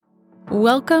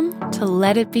Welcome to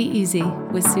Let It Be Easy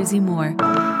with Susie Moore.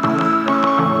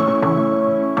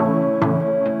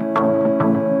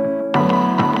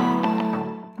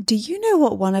 Do you know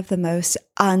what one of the most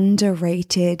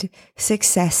underrated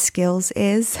success skills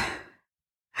is?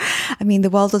 I mean, the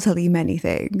world will tell you many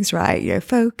things, right?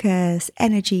 Focus,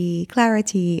 energy,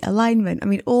 clarity, alignment. I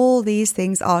mean, all these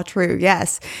things are true.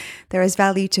 Yes, there is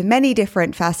value to many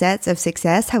different facets of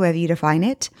success, however you define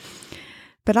it.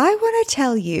 But I want to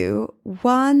tell you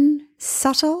one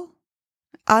subtle,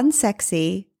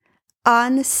 unsexy,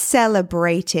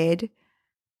 uncelebrated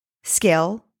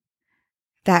skill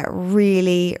that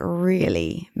really,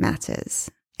 really matters.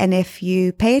 And if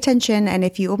you pay attention and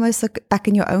if you almost look back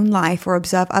in your own life or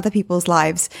observe other people's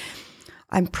lives,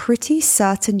 I'm pretty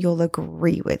certain you'll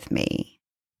agree with me.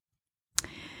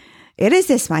 It is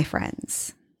this, my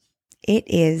friends. It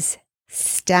is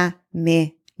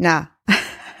stamina.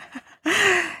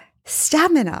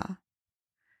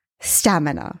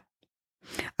 Stamina.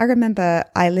 I remember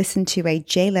I listened to a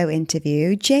J-Lo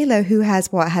interview. J-Lo, who has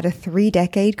had a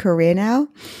 3-decade career now.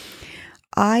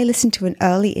 I listened to an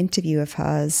early interview of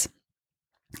hers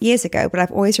years ago, but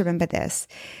I've always remembered this.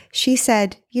 She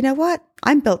said, you know what?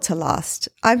 I'm built to last.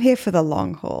 I'm here for the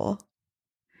long haul.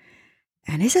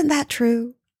 And isn't that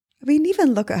true? I mean,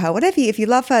 even look at her. If you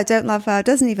love her, don't love her, it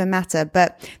doesn't even matter.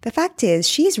 But the fact is,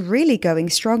 she's really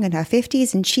going strong in her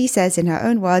 50s. And she says in her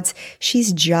own words,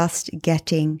 she's just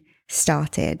getting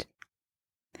started.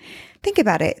 Think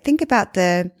about it. Think about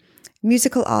the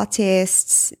musical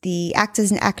artists, the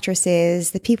actors and actresses,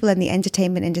 the people in the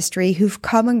entertainment industry who've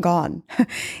come and gone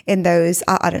in those,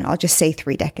 I don't know, I'll just say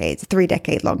 3 decades, a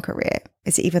 3-decade long career.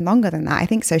 Is it even longer than that? I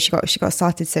think so. She got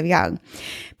started so young.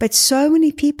 But so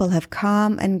many people have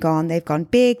come and gone. They've gone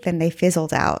big, then they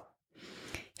fizzled out.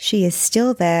 She is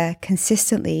still there,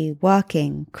 consistently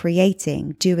working,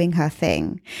 creating, doing her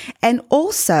thing. And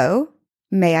also,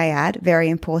 may I add, very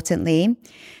importantly,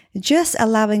 just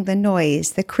allowing the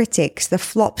noise, the critics, the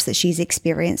flops that she's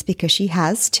experienced, because she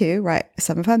has too, right?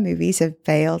 Some of her movies have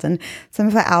failed and some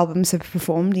of her albums have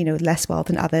performed, less well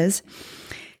than others.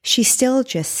 She still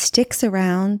just sticks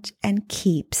around and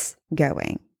keeps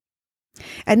going.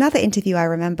 Another interview I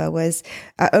remember was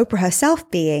Oprah herself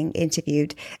being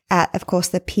interviewed at, of course,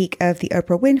 the peak of the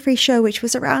Oprah Winfrey Show, which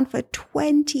was around for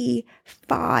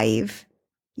 25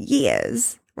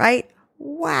 years, right?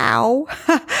 Wow,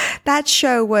 that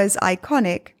show was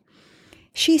iconic.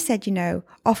 She said,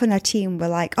 often her team were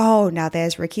like, oh, now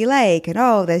there's Ricki Lake and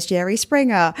oh, there's Jerry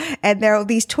Springer. And there are all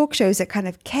these talk shows that kind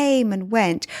of came and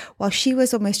went while she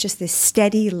was almost just this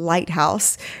steady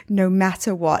lighthouse, no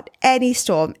matter what, any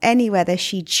storm, any weather,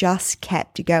 she just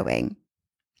kept going.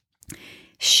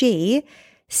 She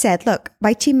said, look,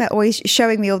 my team are always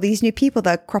showing me all these new people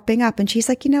that are cropping up. And she's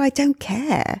like, I don't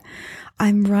care.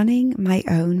 I'm running my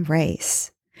own race.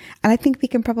 And I think we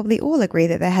can probably all agree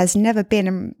that there has never been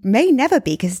and may never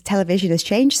be, because television has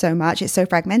changed so much. It's so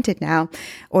fragmented now.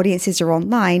 Audiences are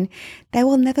online. There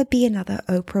will never be another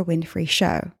Oprah Winfrey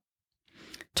show.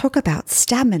 Talk about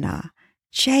stamina.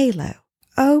 J-Lo,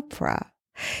 Oprah.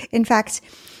 In fact,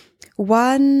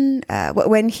 when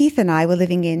Heath and I were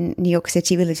living in New York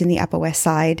City, we lived in the Upper West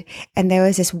Side, and there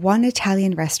was this one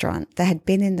Italian restaurant that had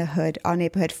been in our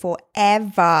neighborhood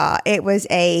forever. It was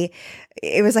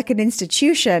like an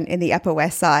institution in the Upper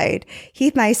West Side.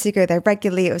 Heath and I used to go there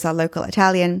regularly. It was our local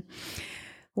Italian.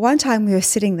 One time we were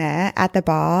sitting there at the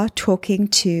bar talking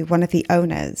to one of the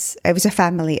owners. It was a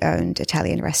family-owned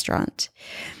Italian restaurant.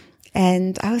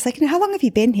 And I was like, how long have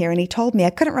you been here? And he told me, I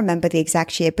couldn't remember the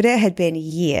exact year, but it had been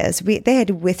years. They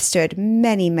had withstood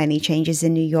many, many changes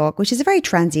in New York, which is a very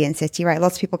transient city, right?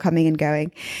 Lots of people coming and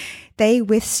going. They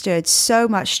withstood so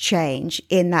much change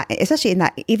even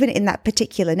in that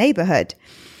particular neighborhood.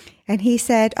 And he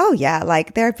said, oh yeah,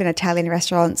 there have been Italian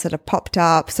restaurants that have popped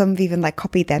up. Some have even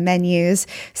copied their menus.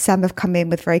 Some have come in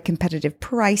with very competitive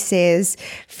prices,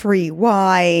 free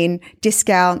wine,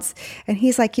 discounts. And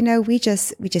he's like, we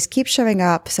just keep showing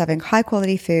up, serving high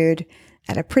quality food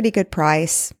at a pretty good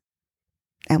price,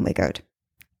 and we're good.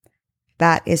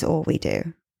 That is all we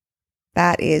do.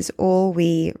 That is all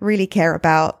we really care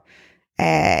about.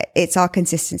 It's our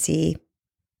consistency.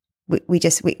 We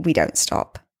don't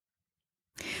stop.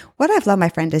 What I've learned, my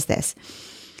friend, is this.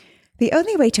 The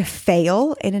only way to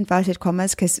fail, in inverted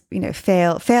commas, because,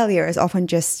 failure is often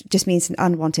just means an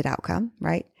unwanted outcome,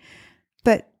 right?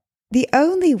 But the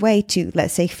only way to,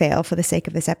 let's say, fail for the sake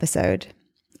of this episode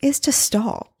is to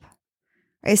stop,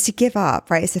 is to give up,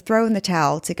 right? Is to throw in the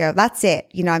towel, to go, that's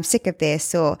it. I'm sick of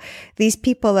this, or these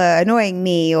people are annoying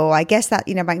me, or I guess that,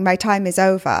 my time is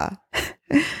over.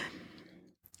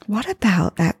 What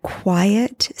about that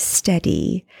quiet,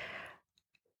 steady,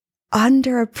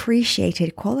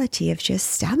 underappreciated quality of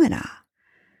just stamina,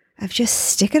 of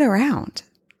just sticking around,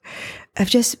 of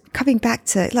just coming back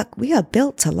to, look, we are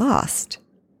built to last.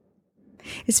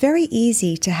 It's very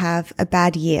easy to have a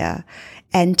bad year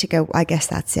and to go, I guess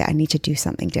that's it, I need to do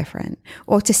something different.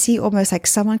 Or to see almost like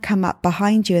someone come up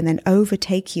behind you and then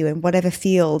overtake you in whatever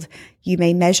field you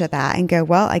may measure that and go,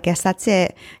 well, I guess that's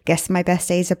it. Guess my best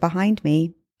days are behind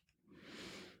me.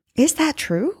 Is that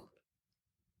true?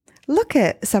 Look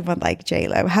at someone like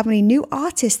J-Lo, how many new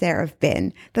artists there have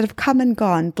been that have come and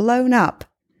gone, blown up.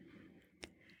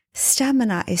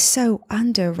 Stamina is so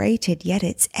underrated, yet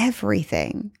it's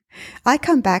everything. I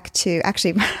come back to,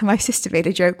 actually, my sister made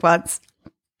a joke once.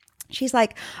 She's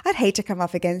like, I'd hate to come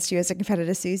up against you as a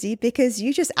competitor, Susie, because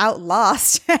you just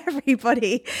outlast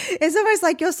everybody. It's almost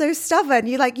like you're so stubborn.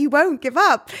 You won't give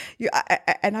up.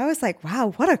 And I was like,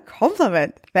 wow, what a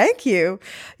compliment. Thank you.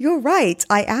 You're right.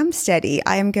 I am steady.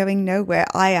 I am going nowhere.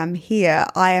 I am here.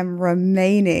 I am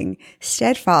remaining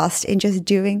steadfast in just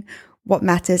doing what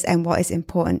matters and what is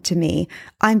important to me.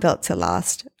 I'm built to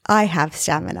last. I have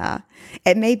stamina.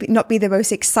 It may not be the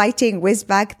most exciting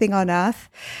whiz-bag thing on earth,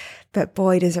 but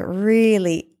boy, does it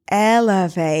really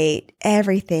elevate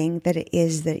everything that it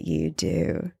is that you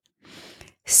do.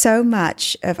 So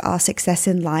much of our success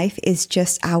in life is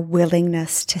just our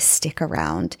willingness to stick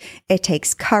around. It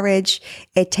takes courage.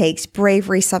 It takes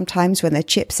bravery sometimes when the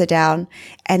chips are down,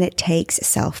 and it takes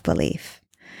self-belief.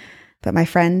 But my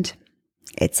friend,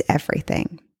 it's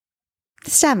everything.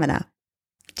 Stamina.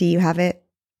 Do you have it?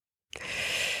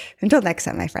 Until next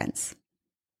time, my friends.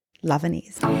 Love and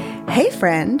ease. Hey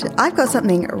friend, I've got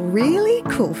something really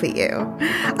cool for you.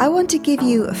 I want to give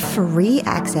you free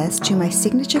access to my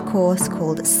signature course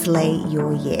called Slay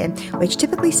Your Year, which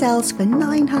typically sells for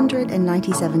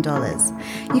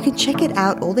 $997. You can check it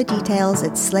out, all the details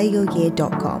at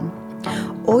slayyouryear.com.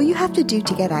 All you have to do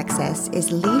to get access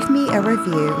is leave a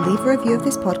review of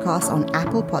this podcast on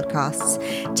Apple Podcasts,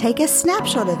 take a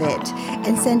snapshot of it,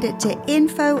 and send it to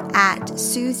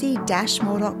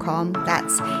info@susie-moore.com.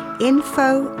 That's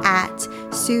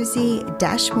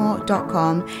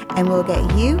info@susie-moore.com, and we'll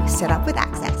get you set up with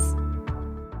access.